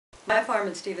My farm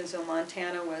in Stevensville,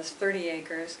 Montana was 30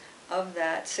 acres. Of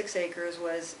that, 6 acres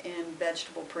was in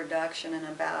vegetable production and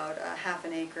about half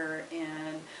an acre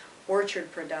in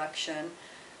orchard production.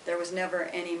 There was never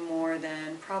any more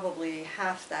than probably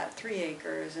half that, 3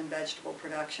 acres, in vegetable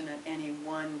production at any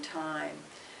one time.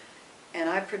 And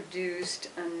I produced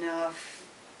enough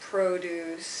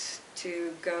produce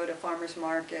to go to farmers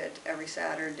market every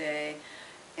Saturday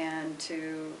and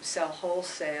to sell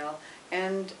wholesale.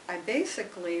 And I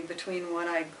basically, between what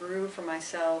I grew for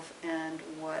myself and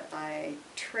what I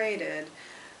traded,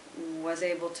 was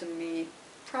able to meet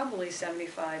probably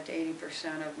 75 to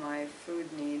 80% of my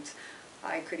food needs.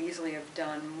 I could easily have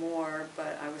done more,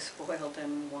 but I was spoiled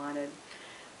and wanted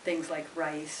things like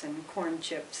rice and corn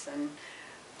chips and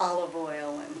olive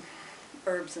oil and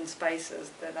herbs and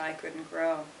spices that I couldn't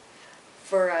grow.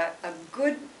 For a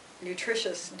good,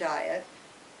 nutritious diet,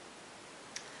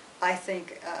 I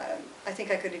think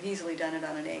I could have easily done it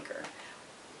on an acre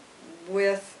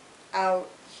without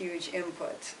huge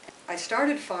inputs. I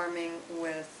started farming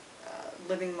with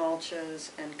living mulches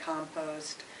and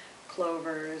compost,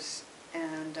 clovers,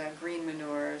 and green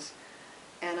manures,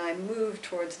 and I moved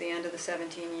towards the end of the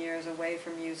 17 years away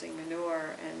from using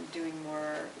manure and doing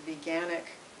more veganic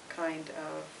kind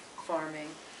of farming,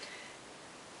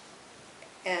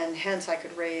 and hence I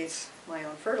could raise my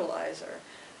own fertilizer.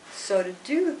 So to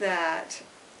do that,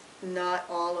 not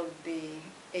all of the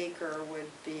acre would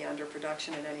be under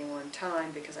production at any one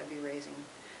time because I'd be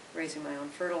raising my own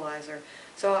fertilizer.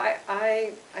 So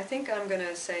I think I'm going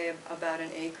to say about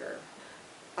an acre.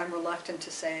 I'm reluctant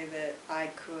to say that I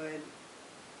could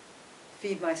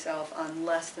feed myself on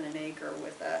less than an acre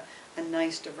with a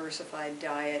nice diversified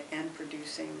diet and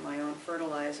producing my own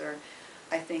fertilizer.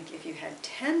 I think if you had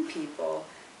 10 people,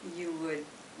 you would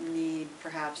need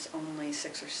perhaps only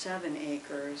 6 or 7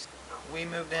 acres. We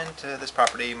moved into this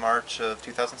property March of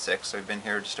 2006, so we've been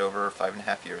here just over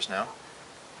 5.5 years now.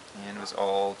 And it was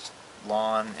all just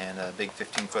lawn and a big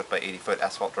 15-foot by 80-foot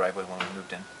asphalt driveway when we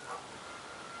moved in.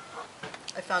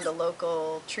 I found a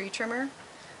local tree trimmer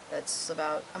that's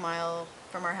about a mile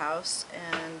from our house,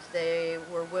 and they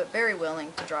were very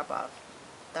willing to drop off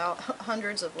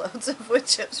hundreds of loads of wood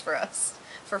chips for us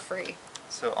for free.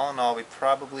 So all in all, we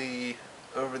probably,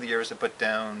 over the years, have put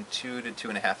down 2 to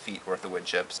 2.5 feet worth of wood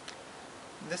chips.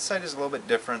 This site is a little bit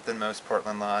different than most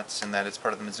Portland lots in that it's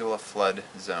part of the Missoula flood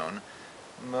zone.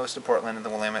 Most of Portland in the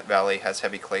Willamette Valley has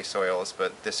heavy clay soils,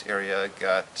 but this area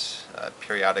got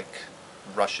periodic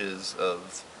rushes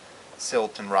of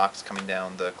silt and rocks coming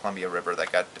down the Columbia River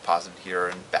that got deposited here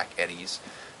in back eddies.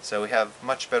 So we have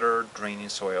much better draining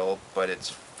soil, but it's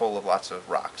full of lots of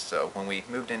rocks. So when we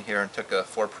moved in here and took a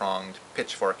 4-pronged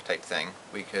pitchfork type thing,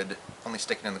 we could only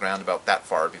stick it in the ground about that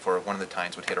far before one of the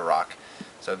tines would hit a rock.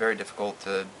 So very difficult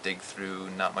to dig through,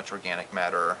 not much organic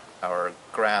matter. Our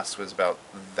grass was about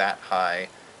that high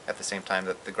at the same time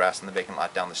that the grass in the vacant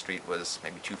lot down the street was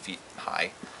maybe 2 feet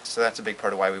high. So that's a big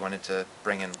part of why we wanted to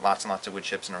bring in lots and lots of wood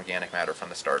chips and organic matter from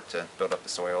the start to build up the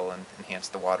soil and enhance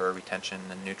the water retention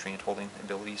and nutrient holding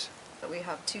abilities. We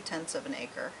have 2/10 of an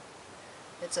acre.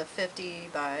 It's a 50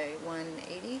 by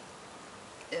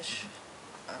 180-ish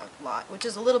lot, which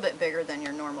is a little bit bigger than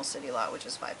your normal city lot, which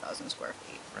is 5,000 square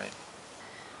feet. Right.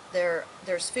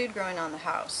 There's food growing on the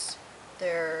house.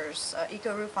 There's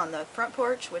eco roof on the front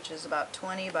porch, which is about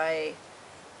 20 by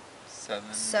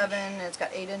 7. It's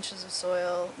got 8 inches of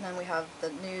soil. And then we have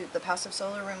the passive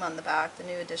solar room on the back, the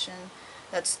new addition.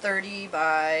 That's 30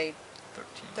 by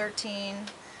 13.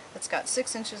 It's got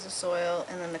 6 inches of soil.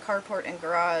 And then the carport and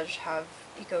garage have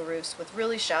eco roofs with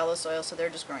really shallow soil, so they're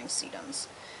just growing sedums.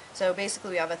 So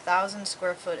basically we have 1,000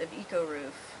 square foot of eco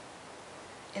roof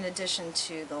in addition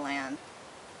to the land.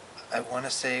 I want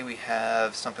to say we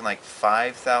have something like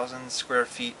 5,000 square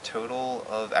feet total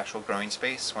of actual growing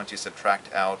space once you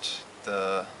subtract out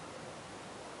the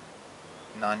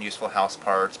non-useful house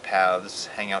parts, paths,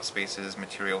 hangout spaces,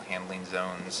 material handling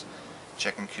zones,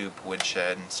 chicken coop,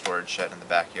 woodshed, and storage shed in the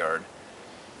backyard.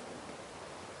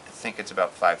 I think it's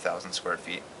about 5,000 square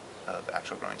feet of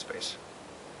actual growing space.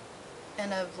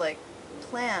 And of like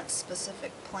plants,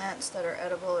 specific plants that are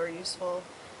edible or useful,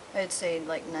 I'd say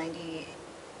like 98%.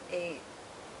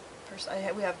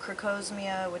 We have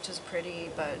crocosmia, which is pretty,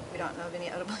 but we don't know of any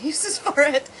edible uses for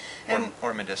it.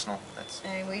 Or medicinal.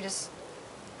 And we just,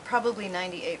 probably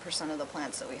 98% of the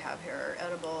plants that we have here are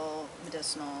edible,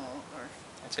 medicinal, or...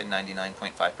 I'd say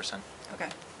 99.5%. Okay,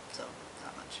 so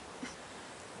not much.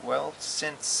 Well,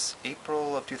 since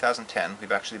April of 2010,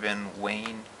 we've actually been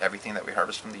weighing everything that we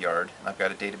harvest from the yard. And I've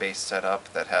got a database set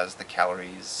up that has the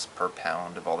calories per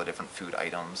pound of all the different food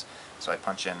items. So I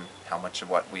punch in how much of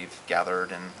what we've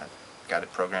gathered, and I've got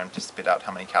it programmed to spit out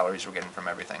how many calories we're getting from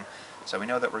everything. So we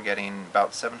know that we're getting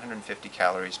about 750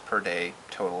 calories per day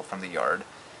total from the yard,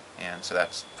 and so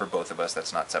that's, for both of us,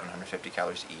 that's not 750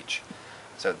 calories each.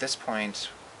 So at this point,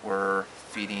 we're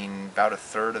feeding about a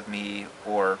third of me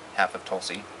or half of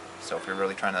Tulsey. So if we're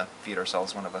really trying to feed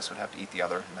ourselves, one of us would have to eat the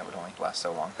other, and that would only last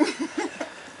so long.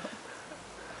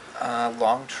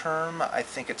 Long term, I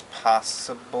think it's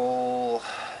possible,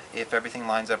 if everything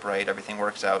lines up right, everything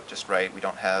works out just right, we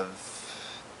don't have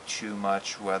too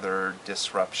much weather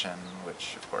disruption,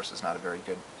 which of course is not a very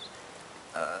good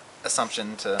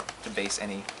assumption to base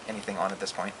anything on at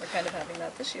this point. We're kind of having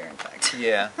that this year, in fact.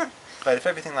 Yeah, but if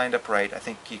everything lined up right, I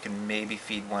think you can maybe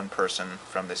feed one person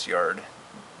from this yard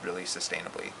really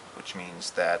sustainably, which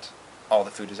means that all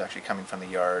the food is actually coming from the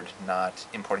yard, not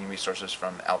importing resources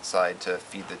from outside to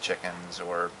feed the chickens,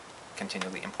 or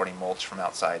continually importing mulch from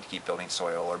outside to keep building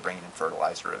soil or bringing in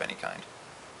fertilizer of any kind.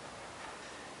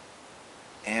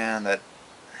 And that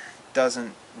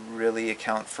doesn't really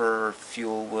account for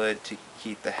fuel wood to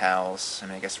heat the house. I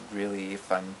mean, I guess really,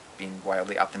 if I'm being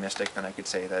wildly optimistic, then I could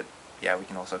say that, yeah, we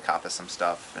can also coppice some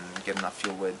stuff and get enough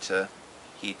fuel wood to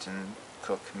heat and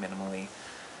cook minimally.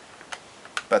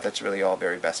 But that's really all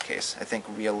very best case. I think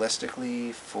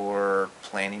realistically, for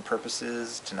planning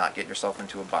purposes, to not get yourself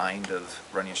into a bind of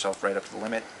running yourself right up to the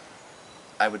limit,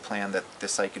 I would plan that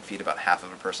this site could feed about half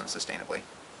of a person sustainably.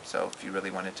 So if you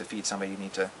really wanted to feed somebody, you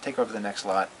need to take over the next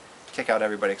lot, kick out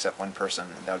everybody except one person,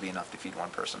 and that would be enough to feed one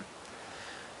person.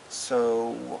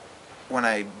 So when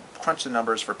I crunch the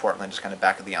numbers for Portland, just kind of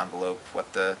back of the envelope,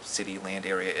 what the city land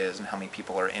area is and how many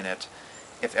people are in it,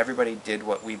 if everybody did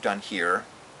what we've done here,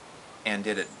 and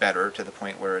did it better to the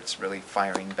point where it's really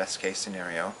firing best case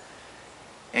scenario,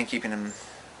 and keeping them,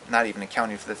 not even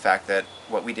accounting for the fact that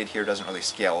what we did here doesn't really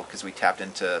scale because we tapped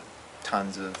into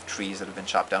tons of trees that have been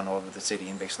chopped down all over the city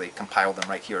and basically compiled them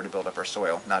right here to build up our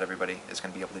soil. Not everybody is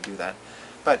going to be able to do that.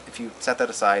 But if you set that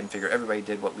aside and figure everybody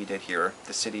did what we did here,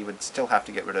 the city would still have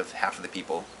to get rid of half of the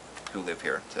people who live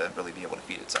here to really be able to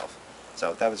feed itself.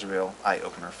 So that was a real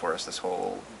eye-opener for us, this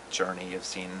whole journey of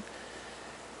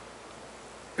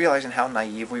realizing how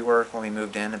naive we were when we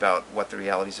moved in about what the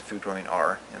realities of food growing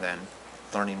are, and then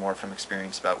learning more from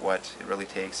experience about what it really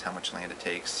takes, how much land it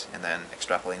takes, and then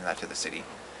extrapolating that to the city.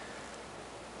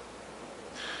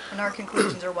 And our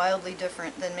conclusions are wildly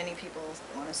different than many people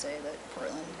want to say that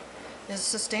Portland is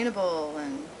sustainable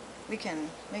and we can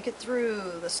make it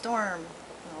through the storm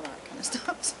and all that kind of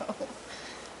stuff. So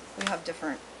we have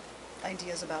different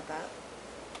ideas about that.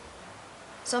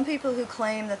 Some people who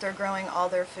claim that they're growing all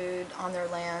their food on their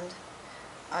land,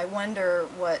 I wonder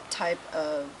what type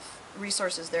of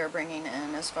resources they're bringing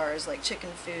in as far as like chicken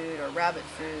food or rabbit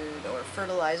food or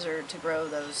fertilizer to grow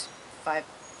those 5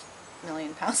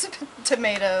 million pounds of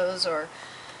tomatoes, or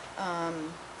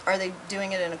are they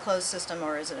doing it in a closed system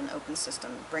or is it an open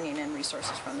system, bringing in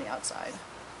resources from the outside?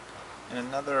 And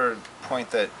another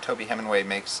point that Toby Hemingway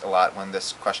makes a lot when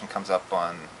this question comes up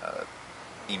on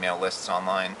email lists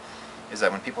online is that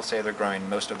when people say they're growing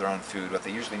most of their own food, what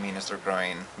they usually mean is they're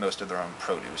growing most of their own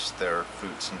produce, their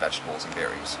fruits and vegetables and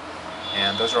berries.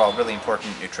 And those are all really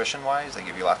important nutrition-wise. They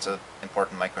give you lots of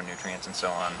important micronutrients and so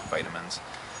on, vitamins.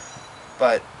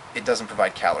 But it doesn't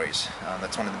provide calories.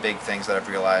 That's one of the big things that I've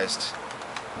realized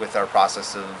with our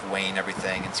process of weighing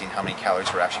everything and seeing how many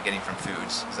calories we're actually getting from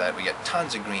foods, is that we get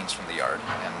tons of greens from the yard.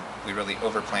 And we really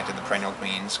overplanted the perennial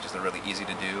greens because they're really easy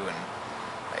to do, and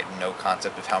I had no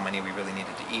concept of how many we really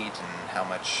needed to eat and how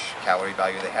much calorie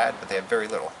value they had, but they have very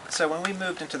little. So when we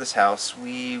moved into this house,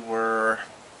 we were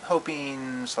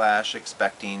hoping /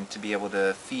 expecting to be able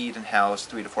to feed and house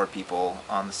 3 to 4 people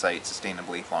on the site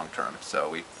sustainably long term. So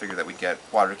we figured that we'd get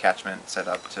water catchment set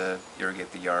up to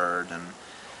irrigate the yard and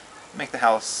make the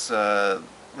house,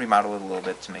 remodel it a little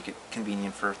bit to make it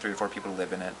convenient for 3 or 4 people to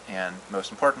live in it. And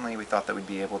most importantly, we thought that we'd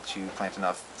be able to plant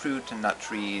enough fruit and nut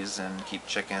trees and keep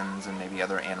chickens and maybe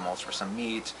other animals for some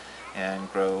meat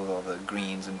and grow all the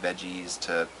greens and veggies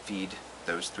to feed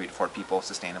those 3 to 4 people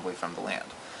sustainably from the land.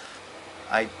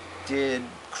 I did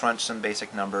crunch some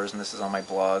basic numbers, and this is on my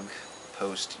blog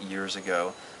post years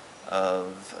ago,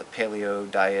 of a paleo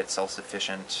diet,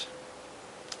 self-sufficient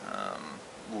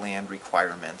land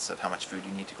requirements of how much food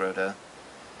you need to grow to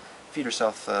feed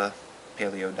yourself a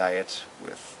paleo diet,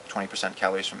 with 20%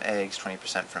 calories from eggs,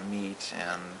 20% from meat,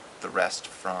 and the rest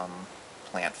from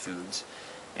plant foods.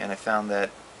 And I found that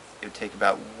it would take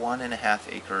about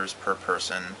 1.5 acres per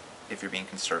person if you're being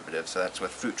conservative. So that's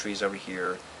with fruit trees over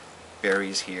here,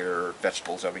 berries here,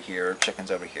 vegetables over here,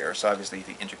 chickens over here. So obviously if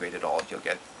you integrate it all, you'll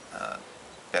get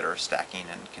better stacking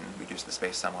and can reduce the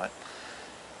space somewhat.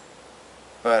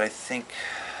 But I think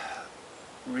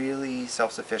really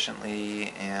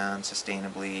self-sufficiently and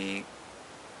sustainably,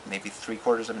 maybe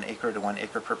 3/4 of an acre to 1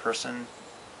 acre per person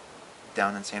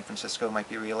down in San Francisco might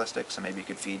be realistic, so maybe you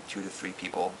could feed 2 to 3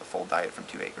 people a full diet from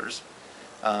 2 acres.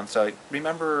 So I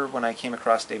remember when I came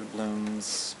across David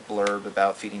Bloom's blurb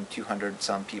about feeding 200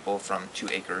 some people from 2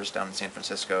 acres down in San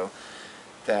Francisco,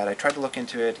 that I tried to look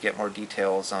into it to get more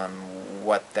details on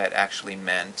what that actually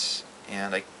meant,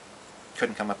 and I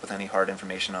couldn't come up with any hard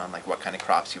information on like what kind of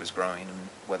crops he was growing and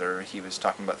whether he was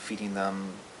talking about feeding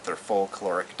them their full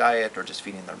caloric diet or just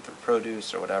feeding them their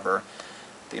produce or whatever.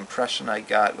 The impression I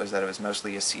got was that it was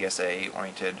mostly a CSA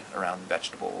oriented around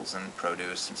vegetables and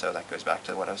produce, and so that goes back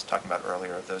to what I was talking about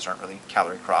earlier. Those aren't really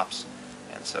calorie crops,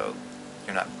 and so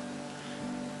you're not.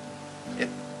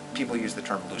 People use the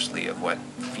term loosely of what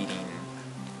feeding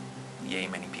yay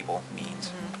many people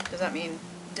means. Does that mean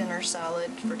dinner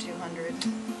salad for 200?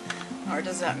 Or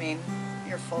does that mean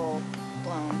your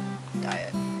full-blown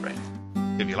diet? Right.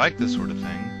 If you like this sort of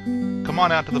thing, come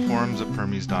on out to the forums at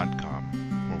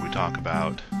permies.com, where we talk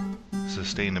about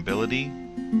sustainability,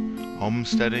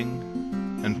 homesteading,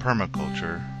 and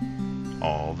permaculture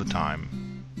all the time.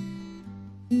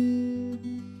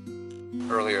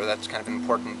 Earlier, that's kind of an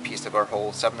important piece of our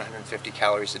whole 750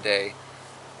 calories a day.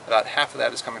 About half of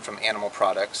that is coming from animal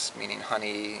products, meaning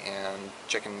honey and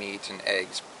chicken meat and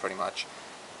eggs, pretty much.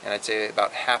 And I'd say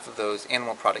about half of those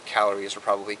animal product calories are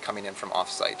probably coming in from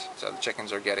off-site. So the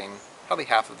chickens are getting probably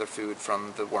half of their food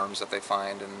from the worms that they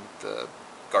find and the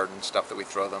garden stuff that we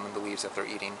throw them and the leaves that they're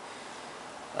eating.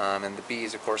 And the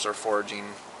bees, of course, are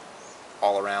foraging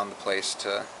all around the place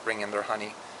to bring in their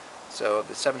honey. So of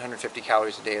the 750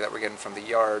 calories a day that we're getting from the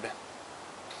yard,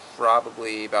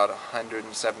 probably about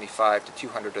 175 to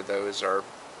 200 of those are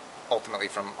ultimately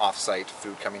from off-site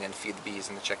food coming in to feed the bees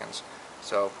and the chickens.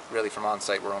 So really from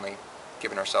on-site we're only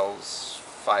giving ourselves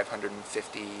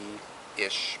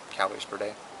 550-ish calories per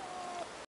day.